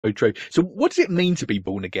So true. So what does it mean to be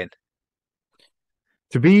born again?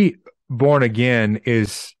 To be born again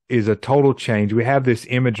is a total change. We have this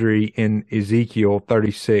imagery in Ezekiel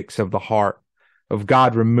 36 of the heart, of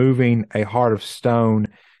God removing a heart of stone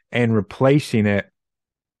and replacing it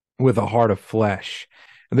with a heart of flesh.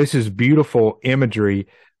 And this is beautiful imagery,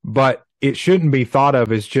 but it shouldn't be thought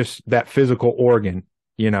of as just that physical organ,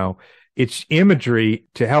 you know. It's imagery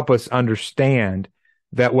to help us understand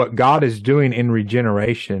that what God is doing in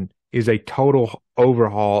regeneration is a total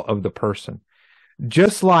overhaul of the person.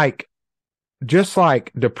 Just like just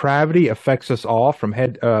like depravity affects us all from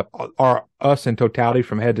head or us in totality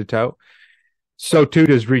from head to toe, so too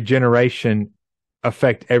does regeneration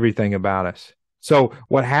affect everything about us. So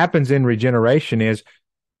what happens in regeneration is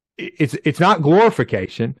it's not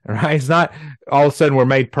glorification, right? It's not all of a sudden we're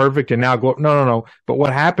made perfect and now no. But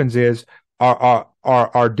what happens is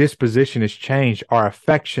our disposition is changed, our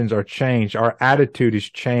affections are changed, our attitude is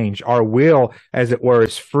changed, our will, as it were,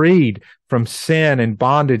 is freed from sin and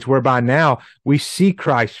bondage, whereby now we see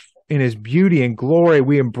Christ in his beauty and glory,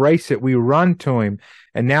 we embrace it, we run to him,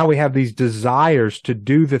 and now we have these desires to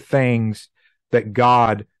do the things that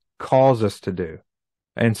God calls us to do.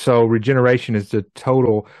 And so regeneration is the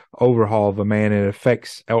total overhaul of a man. It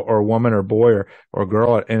affects, or a woman or boy or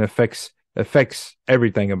girl, and affects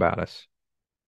everything about us.